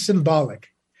this is symbolic.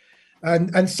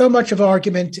 And so much of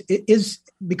argument is,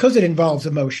 because it involves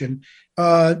emotion,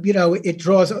 it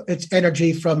draws its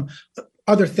energy from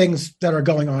other things that are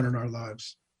going on in our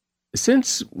lives.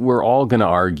 Since we're all going to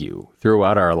argue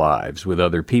throughout our lives with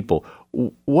other people,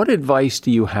 what advice do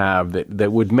you have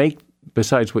that would make,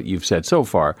 besides what you've said so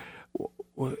far,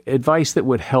 advice that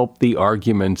would help the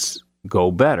arguments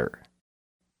go better?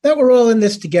 That we're all in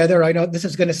this together. I know this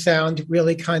is going to sound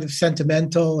really kind of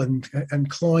sentimental and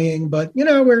cloying, but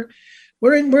we're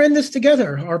in this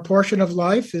together. Our portion of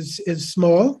life is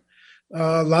small.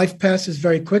 Life passes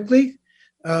very quickly.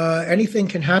 Anything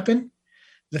can happen.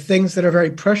 The things that are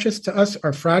very precious to us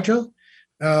are fragile.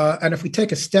 And if we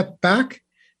take a step back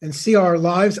and see our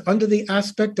lives under the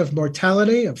aspect of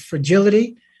mortality, of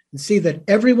fragility, and see that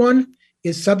everyone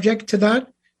is subject to that,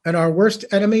 and our worst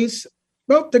enemies,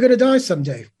 well, they're going to die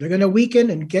someday. They're going to weaken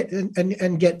and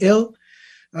get ill.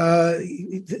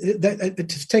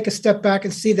 To take a step back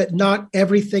and see that not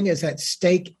everything is at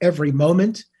stake every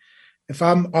moment. If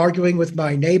I'm arguing with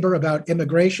my neighbor about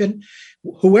immigration,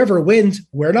 whoever wins,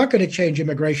 we're not going to change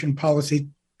immigration policy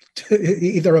to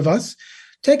either of us.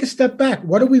 Take a step back.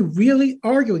 What are we really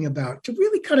arguing about? To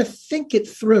really kind of think it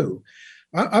through.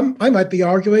 I might be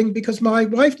arguing because my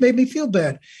wife made me feel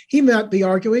bad. He might be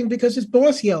arguing because his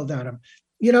boss yelled at him.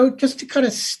 Just to kind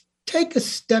of take a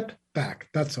step back.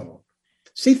 That's all.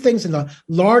 See things in the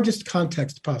largest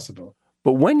context possible.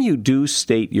 But when you do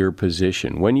state your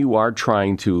position, when you are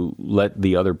trying to let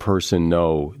the other person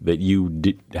know that you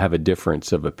have a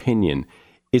difference of opinion,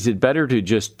 is it better to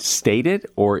just state it,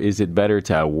 or is it better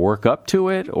to work up to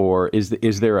it, or is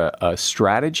there a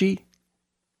strategy?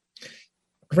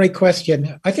 Great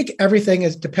question. I think everything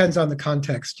depends on the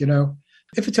context,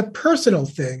 If it's a personal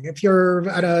thing, if you're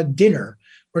at a dinner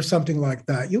or something like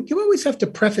that, you always have to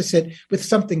preface it with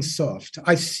something soft.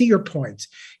 I see your point.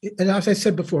 And as I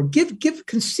said before,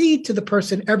 concede to the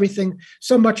person everything,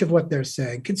 so much of what they're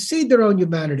saying. Concede their own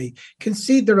humanity,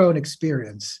 concede their own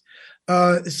experience.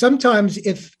 Sometimes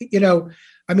if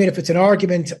it's an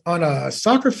argument on a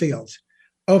soccer field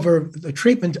over the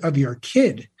treatment of your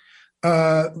kid,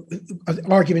 an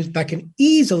argument that can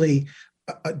easily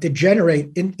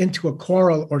degenerate into a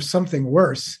quarrel or something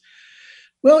worse.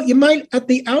 Well, you might at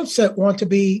the outset want to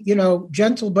be,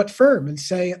 gentle but firm and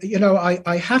say,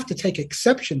 I have to take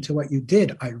exception to what you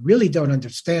did. I really don't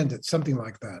understand it, something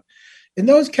like that. In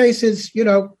those cases,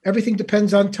 everything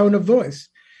depends on tone of voice.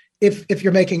 If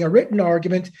you're making a written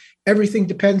argument, everything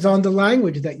depends on the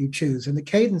language that you choose and the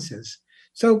cadences.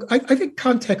 So I think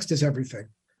context is everything.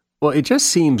 Well, it just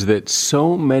seems that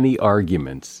so many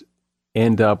arguments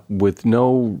end up with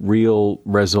no real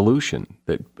resolution,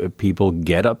 that people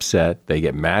get upset, they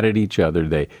get mad at each other,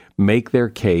 they make their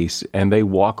case, and they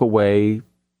walk away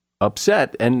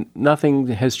upset, and nothing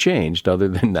has changed other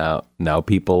than now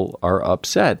people are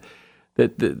upset.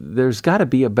 That there's got to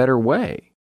be a better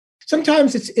way.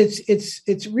 Sometimes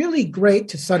it's really great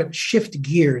to sort of shift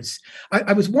gears.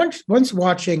 I was once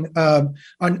watching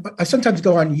I sometimes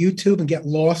go on YouTube and get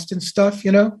lost in stuff,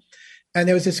 And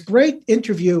there was this great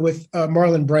interview with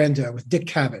Marlon Brando, with Dick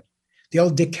Cavett, the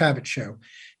old Dick Cavett show.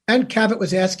 And Cavett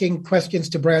was asking questions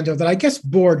to Brando that I guess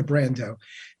bored Brando.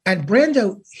 And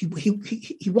Brando,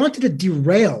 he wanted to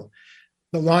derail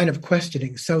the line of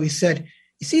questioning. So he said,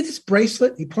 you see this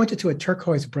bracelet? He pointed to a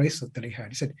turquoise bracelet that he had.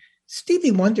 He said,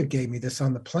 Stevie Wonder gave me this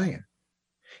on the plane.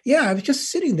 Yeah, I was just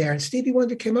sitting there and Stevie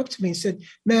Wonder came up to me and said,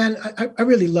 man, I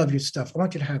really love your stuff. I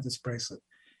want you to have this bracelet.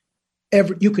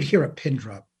 You could hear a pin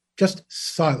drop. Just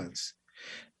silence.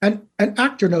 And an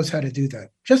actor knows how to do that.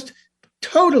 Just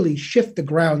totally shift the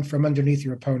ground from underneath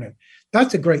your opponent.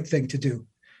 That's a great thing to do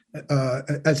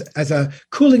as a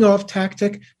cooling off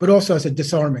tactic, but also as a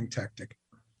disarming tactic.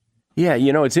 Yeah,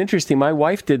 it's interesting. My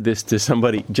wife did this to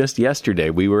somebody just yesterday.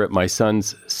 We were at my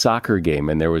son's soccer game,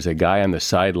 and there was a guy on the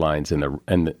sidelines,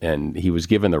 and he was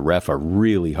giving the ref a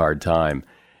really hard time,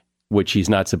 which he's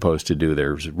not supposed to do.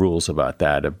 There's rules about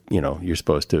that. You're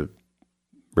supposed to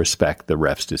respect the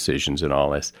ref's decisions and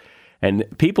all this. And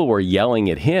people were yelling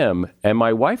at him, and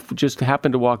my wife just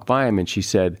happened to walk by him, and she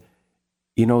said,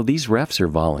 these refs are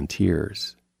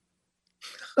volunteers.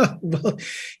 Well,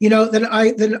 then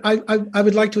I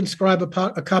would like to inscribe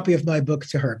a copy of my book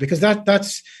to her, because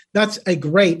that's a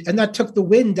great, and that took the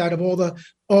wind out of all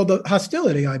the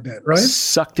hostility, I bet, right?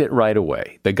 Sucked it right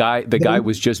away. The guy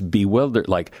was just bewildered,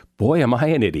 like, boy, am I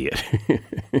an idiot.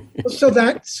 So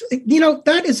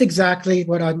that is exactly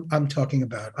what I'm talking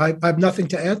about. I have nothing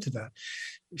to add to that.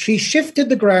 She shifted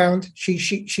the ground. She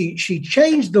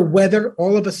changed the weather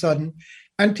all of a sudden.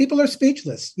 And people are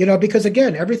speechless, because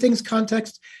again, everything's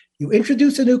context. You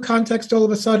introduce a new context, all of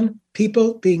a sudden,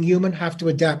 people being human have to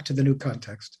adapt to the new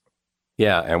context.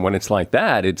 Yeah, and when it's like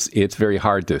that, it's very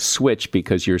hard to switch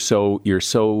because you're so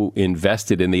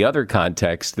invested in the other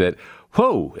context that,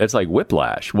 whoa, it's like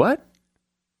whiplash. What?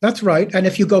 That's right. And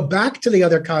if you go back to the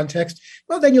other context,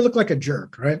 well, then you look like a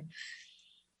jerk, right?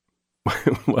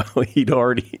 Well,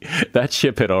 that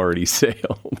ship had already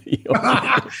sailed.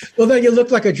 Well, then you look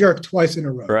like a jerk twice in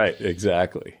a row. Right,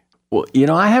 exactly. Well,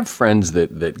 I have friends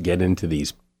that get into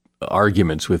these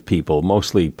arguments with people,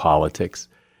 mostly politics,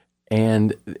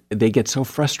 and they get so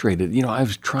frustrated. I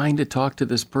was trying to talk to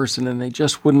this person and they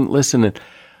just wouldn't listen.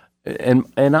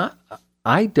 And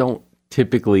I don't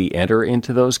typically enter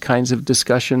into those kinds of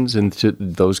discussions and to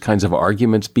those kinds of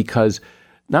arguments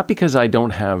not because I don't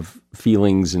have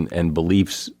feelings and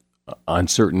beliefs on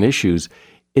certain issues.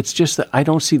 It's just that I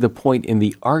don't see the point in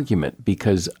the argument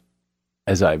because,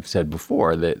 as I've said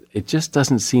before, that it just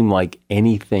doesn't seem like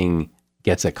anything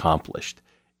gets accomplished.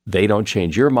 They don't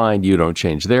change your mind, you don't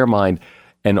change their mind,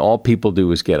 and all people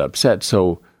do is get upset.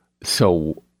 So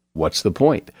what's the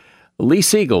point? Lee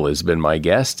Siegel has been my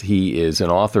guest. He is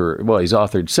an author. Well, he's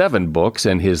authored 7 books,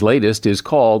 and his latest is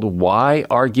called Why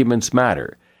Arguments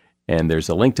Matter. And there's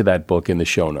a link to that book in the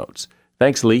show notes.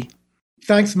 Thanks, Lee.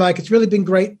 Thanks, Mike. It's really been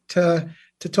great to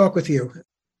talk with you.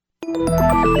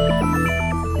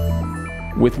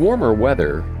 With warmer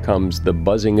weather comes the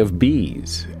buzzing of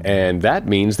bees, and that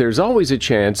means there's always a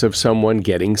chance of someone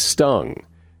getting stung.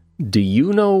 Do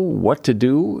you know what to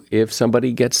do if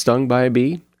somebody gets stung by a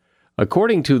bee?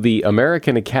 According to the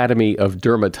American Academy of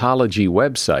Dermatology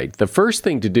website, the first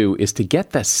thing to do is to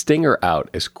get the stinger out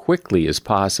as quickly as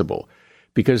possible,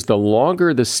 because the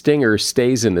longer the stinger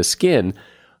stays in the skin,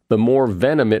 the more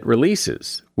venom it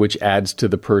releases, which adds to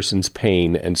the person's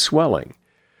pain and swelling.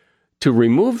 To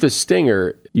remove the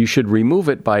stinger, you should remove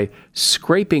it by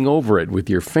scraping over it with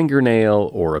your fingernail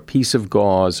or a piece of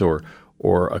gauze or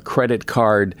a credit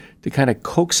card to kind of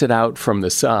coax it out from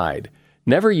the side.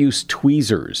 Never use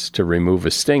tweezers to remove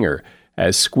a stinger,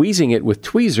 as squeezing it with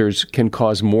tweezers can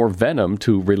cause more venom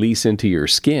to release into your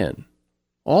skin.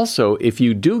 Also, if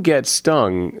you do get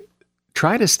stung,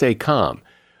 try to stay calm.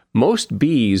 Most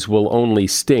bees will only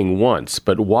sting once,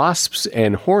 but wasps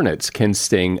and hornets can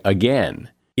sting again.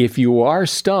 If you are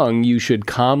stung, you should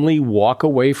calmly walk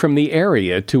away from the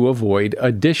area to avoid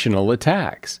additional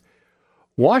attacks.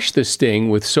 Wash the sting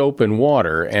with soap and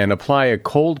water and apply a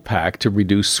cold pack to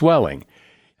reduce swelling.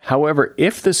 However,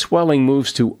 if the swelling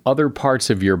moves to other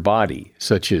parts of your body,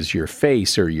 such as your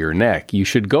face or your neck, you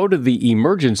should go to the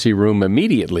emergency room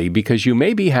immediately because you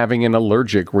may be having an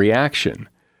allergic reaction.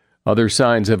 Other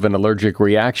signs of an allergic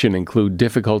reaction include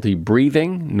difficulty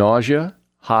breathing, nausea,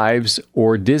 hives,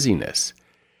 or dizziness.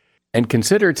 And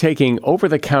consider taking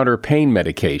over-the-counter pain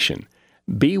medication.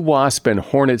 Bee, wasp, and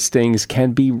hornet stings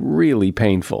can be really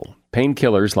painful.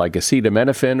 Painkillers like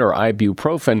acetaminophen or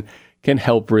ibuprofen can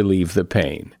help relieve the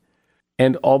pain.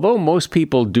 And although most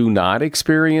people do not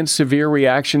experience severe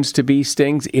reactions to bee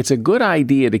stings, it's a good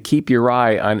idea to keep your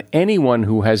eye on anyone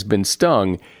who has been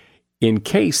stung in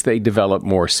case they develop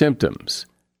more symptoms.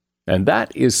 And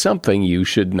that is something you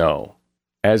should know.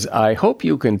 As I hope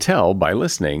you can tell by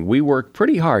listening, we work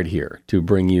pretty hard here to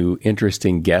bring you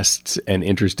interesting guests and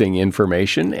interesting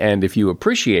information. And if you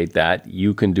appreciate that,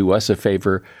 you can do us a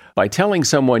favor by telling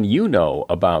someone you know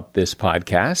about this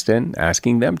podcast and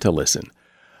asking them to listen.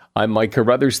 I'm Mike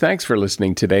Carruthers. Thanks for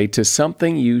listening today to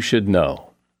Something You Should Know.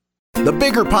 The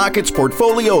Bigger Pockets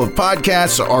portfolio of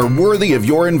podcasts are worthy of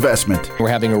your investment. We're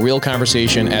having a real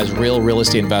conversation as real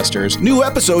estate investors. New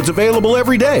episodes available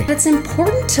every day. It's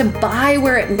important to buy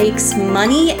where it makes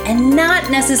money and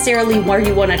not necessarily where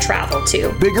you want to travel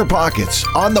to. Bigger Pockets,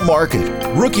 On the Market,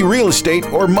 Rookie Real Estate,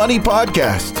 or Money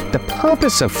Podcast. The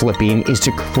purpose of flipping is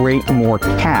to create more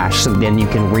cash so then you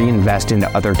can reinvest into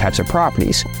other types of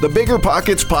properties. The Bigger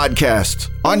Pockets Podcast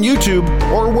on YouTube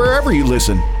or wherever you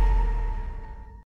listen.